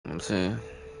I'm saying?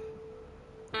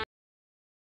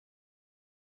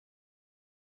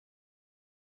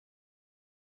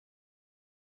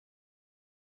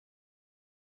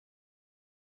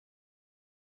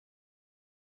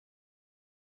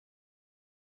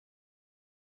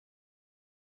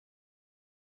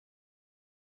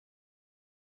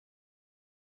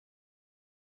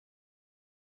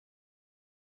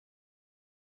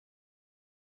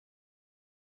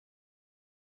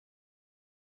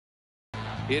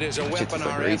 It is a weapon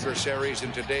our adversaries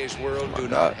in today's world do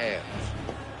not have.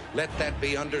 Let that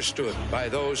be understood by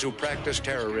those who practice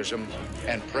terrorism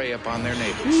and prey upon their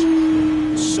neighbors.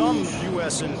 Some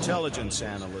U.S. intelligence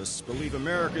analysts believe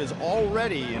America is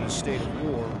already in a state of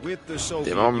war with the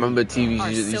Soviet Union. I remember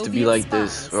TVs used to be like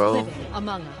this, bro.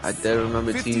 I do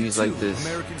remember TVs like this.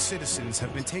 American citizens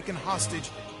have been taken hostage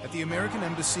at the American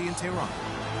embassy in Tehran.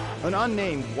 An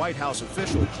unnamed White House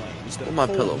official claims that my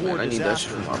pillow, man. I need that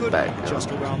shit from my back.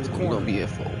 Just around the corner. We're gonna be here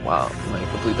for a while. I might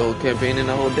complete the whole campaign in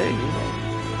the whole day, you know.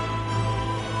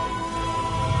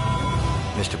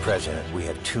 Mr. President, we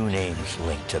have two names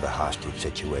linked to the hostage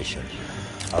situation.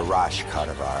 Arash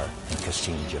Kadivar and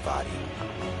Qasim Javadi.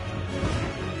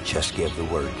 Just give the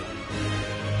word.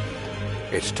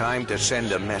 It's time to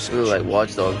send a message. We're like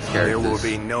watchdogs characters. There will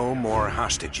be no more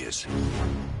hostages.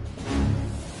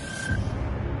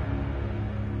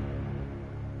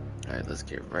 Alright, let's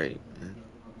get right, man.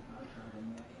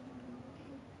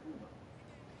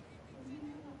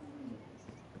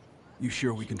 You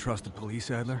sure we can trust the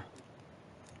police, Adler?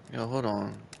 Yo, hold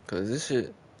on, cause this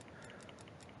shit.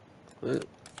 What?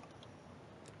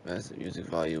 Massive music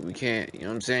volume. We can't. You know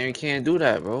what I'm saying? We can't do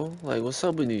that, bro. Like, what's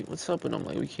up with you? What's up with them?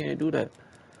 Like, we can't do that.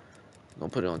 I'm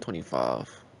gonna put it on 25.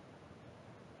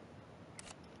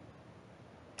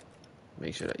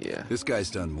 Make sure that, yeah. This guy's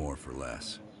done more for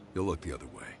less. You'll look the other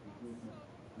way.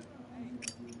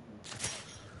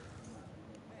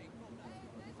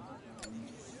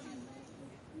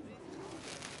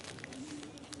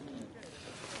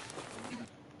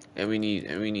 And we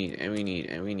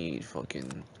need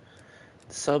fucking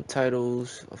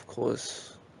subtitles, of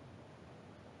course.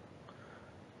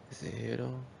 Is it here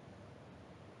though?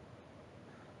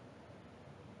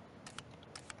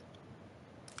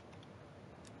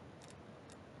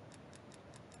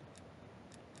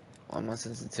 Why my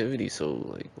sensitivity so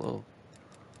like low?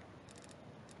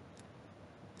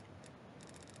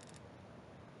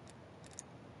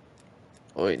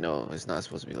 Oh wait, no, it's not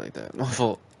supposed to be like that. My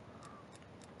fault.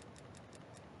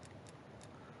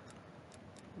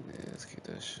 Yeah, let's get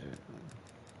that shit.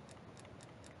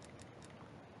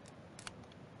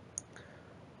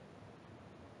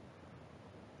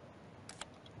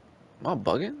 Am I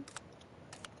bugging?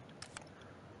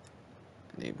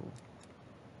 Enable.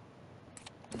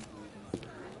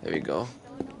 There we go.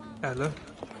 Adler?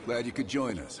 Glad you could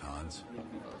join us, Hans.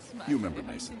 You remember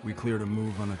Mason. We cleared a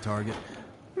move on a target.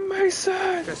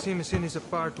 Mason! Qasim is in his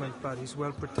apartment, but he's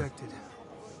well protected.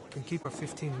 Can keep for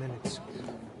 15 minutes.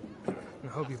 I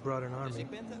hope you brought an army.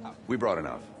 We brought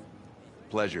enough.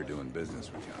 Pleasure doing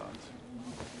business with you, Hans.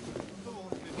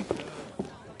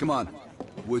 Come on.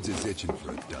 Woods is itching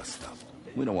for a dust-up.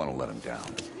 We don't want to let him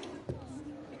down.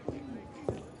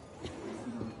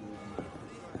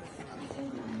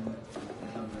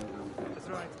 That's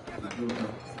right.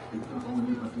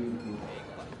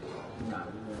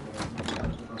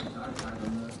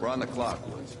 We're on the clock,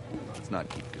 Woods. Let's not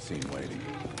keep Qasim waiting.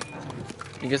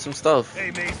 You get some stuff.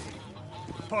 Hey, Mason.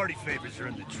 Party favors are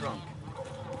in the trunk.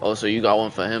 Oh, so you got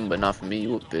one for him, but not for me?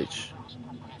 You a bitch.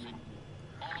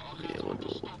 Yeah, what the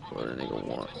nigga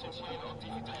want?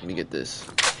 Let me get this.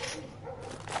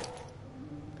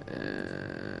 Let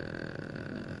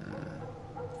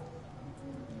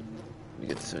me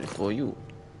get the 74. You.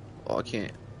 Oh, I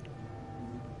can't.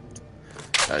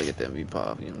 Gotta get that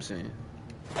V-pop, you know what I'm saying?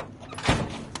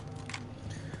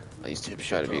 I used to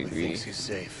try to be greedy. He's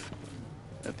safe.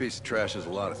 That piece of trash is a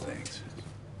lot of things.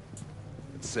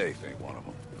 But safe ain't one of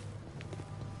them.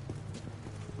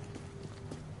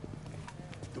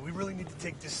 Do we really need to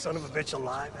take this son of a bitch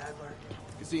alive, Adler?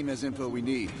 Qasim has info we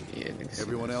need. Yeah,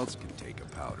 everyone else can take a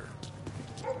powder.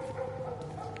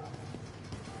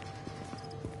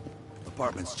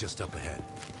 Apartment's just up ahead.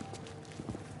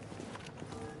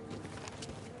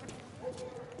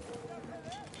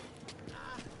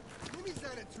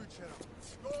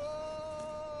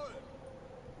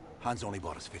 Hans only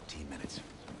bought us 15 minutes.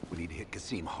 We need to hit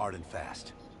Qasim hard and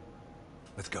fast.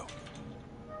 Let's go.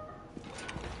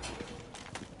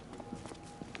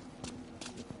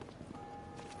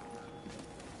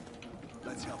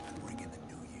 Let's help him ring in the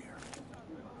new year.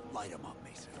 Light him up,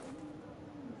 Mason.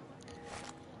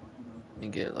 You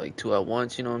get like 2 at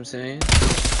once, you know what I'm saying?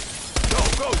 Go,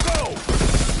 go, go!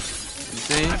 You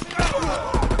see?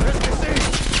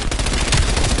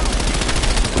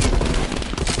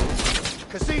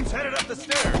 Cassim's headed up the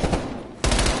stairs.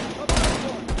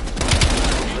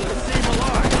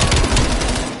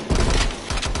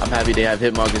 I'm happy they have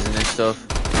hit markers in this stuff.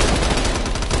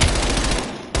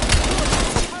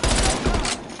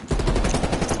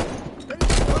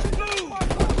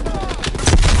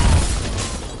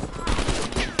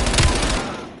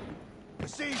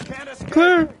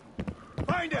 Clear.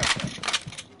 Find him.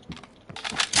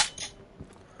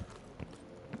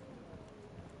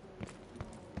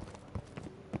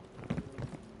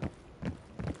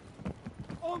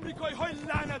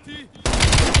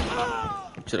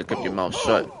 Should have kept your mouth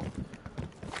shut.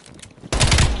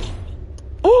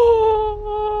 Oh!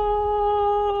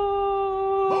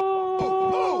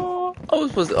 I was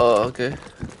supposed to. Oh, okay.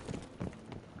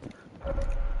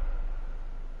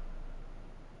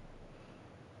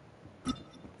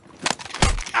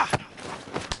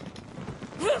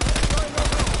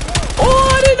 Oh,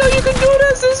 I didn't know you could do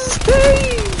this. This is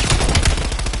pain.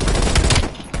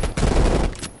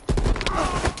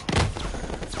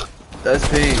 That's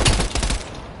pain.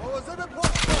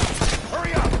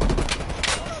 Hurry up.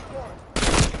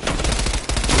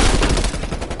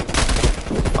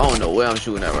 I don't know where I'm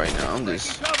shooting at right now. I'm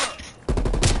just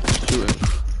shooting.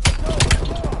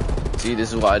 See,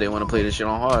 this is why I didn't want to play this shit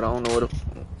on hard. I don't know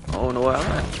where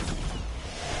I'm at.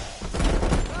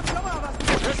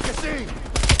 There's Cassim.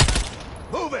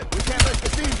 Move it. We can't let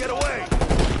Cassim get away.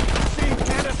 Cassim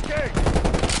can't escape.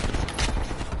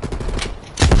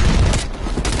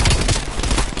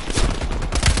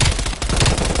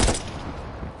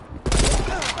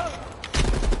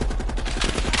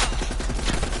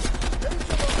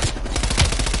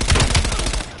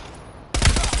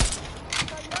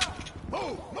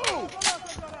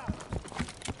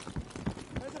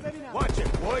 Watch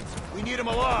it, Woods. We need him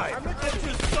alive. I'm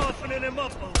just softening him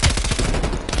up.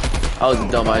 That was a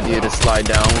dumb idea to slide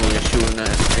down when we were shooting at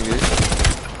niggas.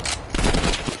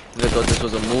 I thought this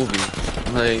was a movie.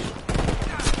 Like,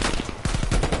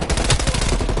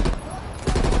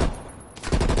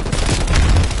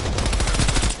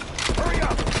 Hurry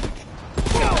up.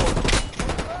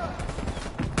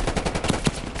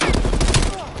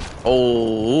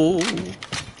 oh.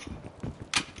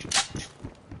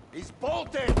 He's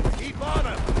bolted. Keep on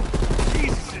him.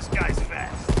 Jesus, this guy's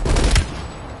fast.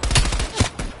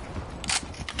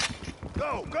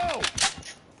 Go, go.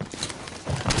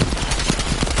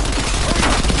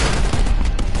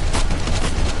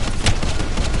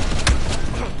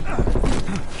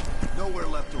 Nowhere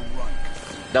left to run.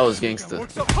 That was gangster.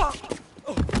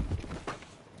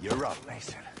 You're up,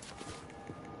 Mason.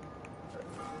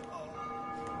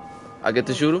 I get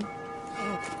to shoot him?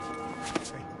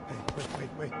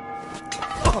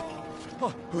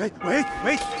 Wait. Wait.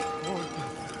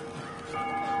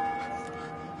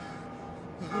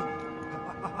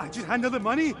 I just handled the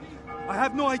money. I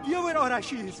have no idea where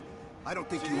Arashi is. I don't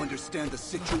think you understand the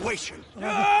situation.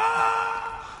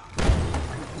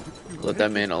 Let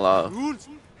that man alive. Rules?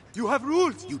 You have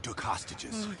rules. You took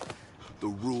hostages. The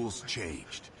rules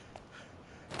changed.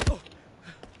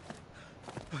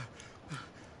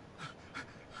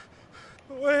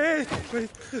 Wait.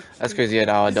 That's crazy at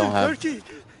how I don't have. Turkey.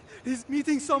 He's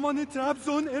meeting someone in Trap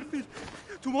Zone airfield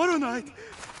tomorrow night.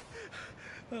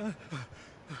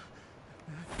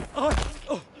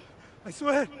 I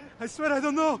swear I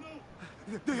don't know.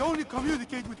 They only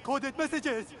communicate with coded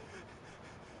messages.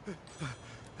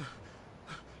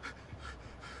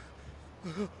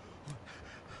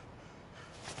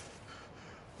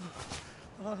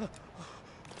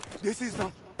 This is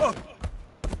not...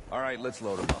 All right, let's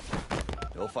load him up.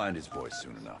 He'll find his voice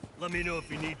soon enough. Let me know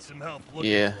if you need some help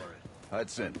looking Yeah. for it.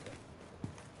 Hudson,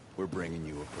 we're bringing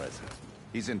you a present.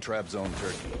 He's in Trap Zone,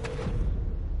 Turkey.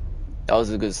 That was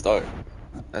a good start.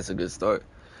 That's a good start.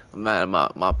 I'm mad at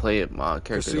my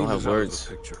character don't have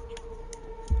words.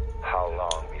 How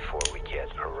long before we get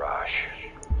Arash?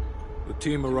 The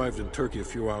team arrived in Turkey a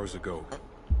few hours ago.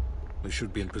 They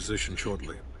should be in position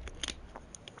shortly.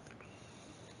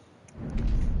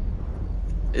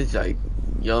 It's like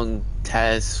young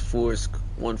Task Force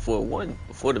 141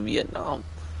 before the Vietnam.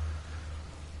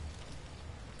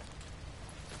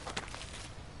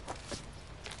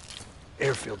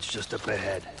 Airfield's just up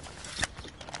ahead.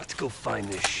 Let's go find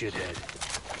this shithead.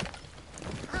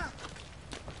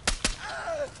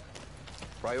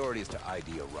 Priority is to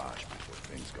ID Arash before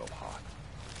things go hot.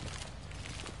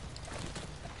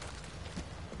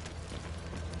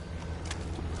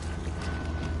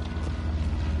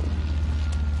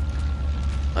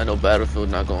 I know Battlefield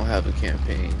not gonna have a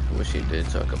campaign. I wish he did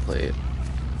so I could play it.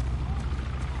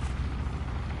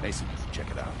 Mason, check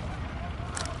it out.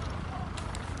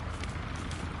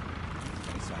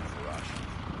 Any sign of a rush?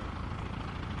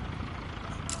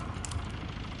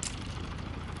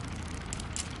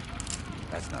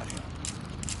 That's not him.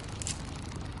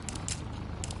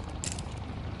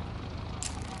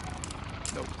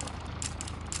 Nope.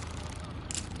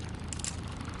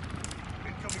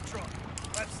 Incoming truck.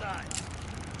 Left side.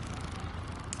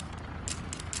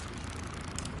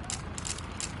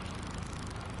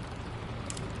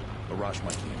 Arash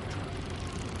might be in the truck.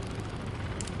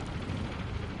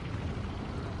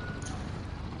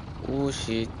 Oh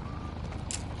shit.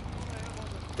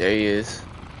 There he is.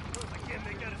 I can't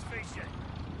make out his face yet.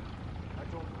 I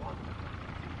don't want him.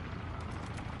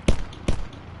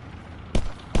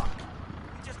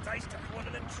 He just diced everyone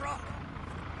in the truck.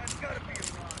 That's gotta be a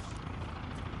rush.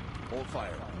 Hold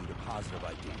fire. I need a positive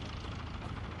ID.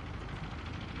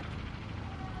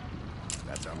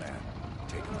 That's our man.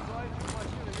 Take him out.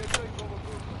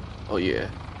 Oh yeah.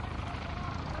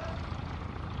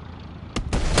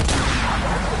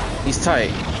 He's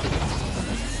tight.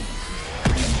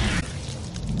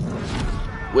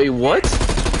 Wait, what?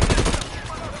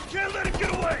 Can't let him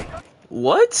get away.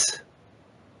 What?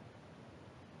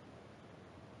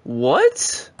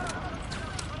 What?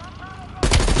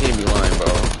 Can't be lying,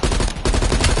 bro.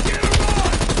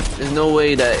 There's no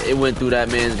way that it went through that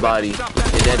man's body and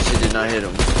that shit did not hit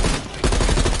him.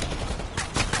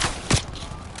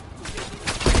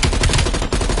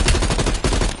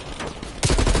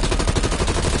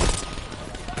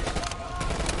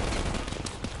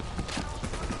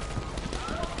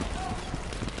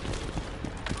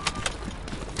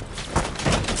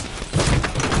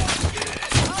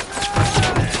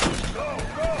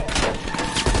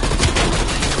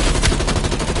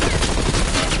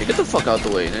 Get the fuck out the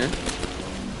way, man.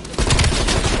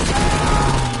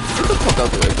 Get the fuck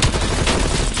out the way.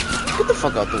 Get the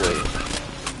fuck out the way.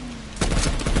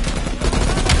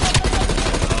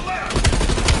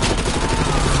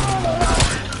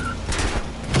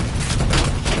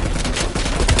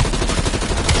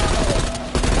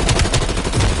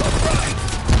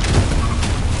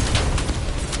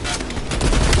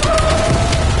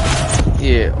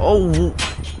 Yeah, oh.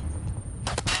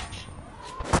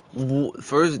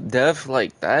 First death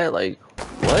like that? Like,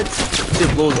 what?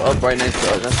 Shit blows up right next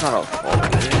to us. That's not our fault,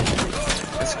 man.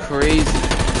 That's crazy.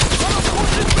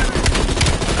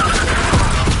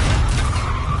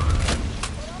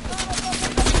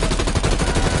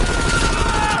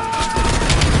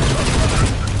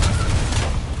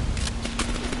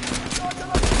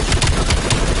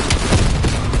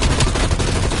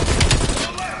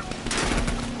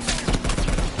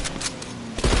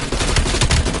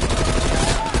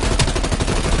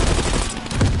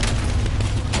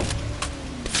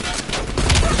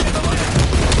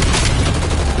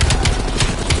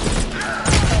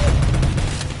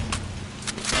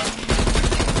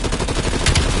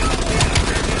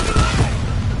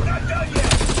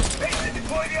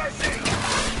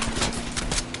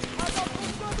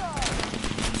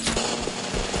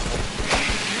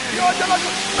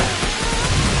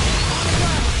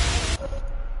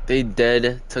 They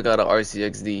dead took out an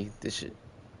RCXD. This shit.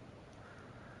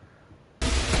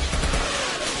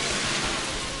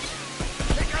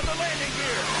 Take out the landing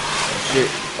gear. Shit.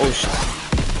 Oh shit.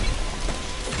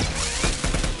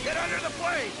 Get under the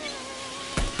plane.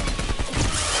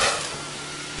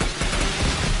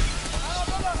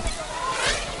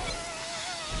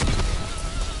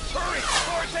 Hurry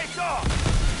before it takes off.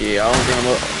 Yeah, I don't think I'm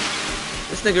up.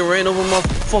 This nigga ran over my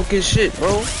fucking shit,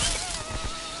 bro.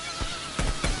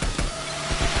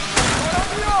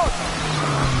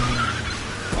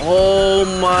 Oh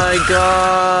my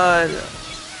god.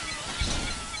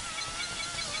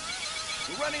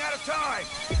 We're running out of time.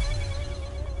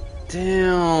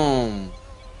 Damn.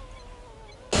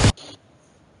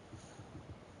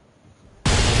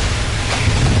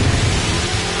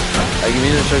 Give me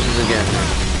the instructions again.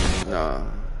 Nah.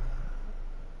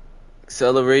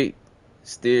 Accelerate,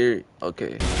 steer.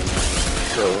 Okay.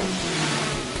 So.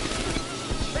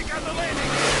 Take out the landing.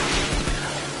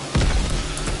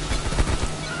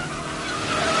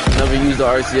 Never used the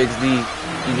RCXD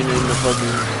even in the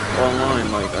fucking online.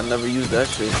 Like, I never used that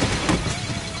shit.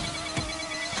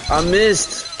 I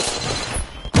missed.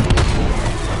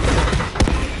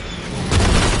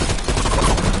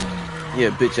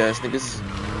 Yeah, bitch ass niggas.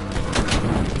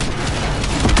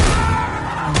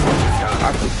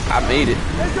 I made it.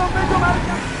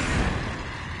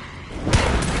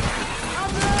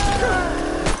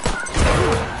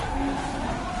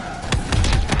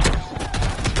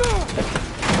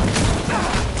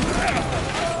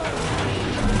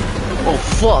 Oh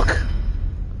fuck.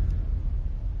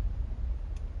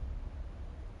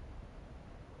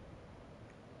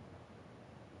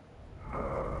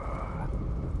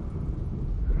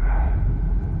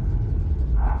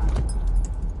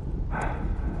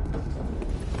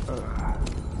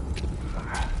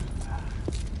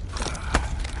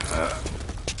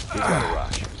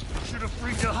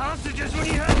 hostages when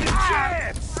you had the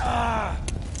chance!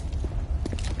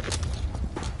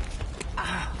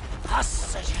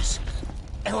 Hostages?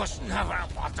 It was never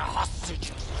about the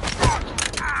hostages.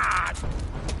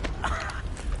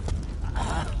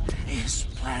 His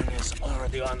plan is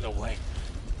already on the way.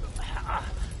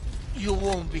 You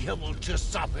won't be able to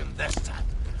stop him this time.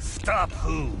 Stop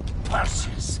who?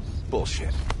 Perseus.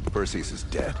 Bullshit. Perseus is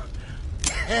dead.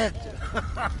 Dead?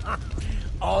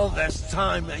 All this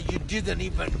time and you didn't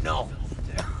even know.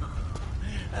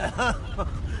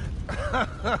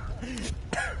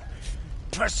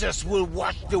 Perseus will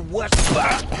watch the West.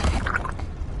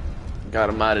 Got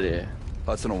him out of there.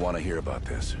 Hudson will want to hear about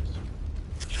this.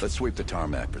 Let's sweep the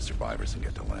tarmac for survivors and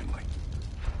get to Langley.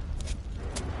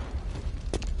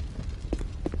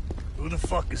 Who the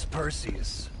fuck is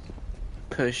Perseus?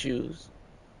 Perseus.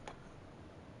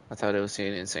 I thought they were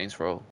saying it in Saints Row.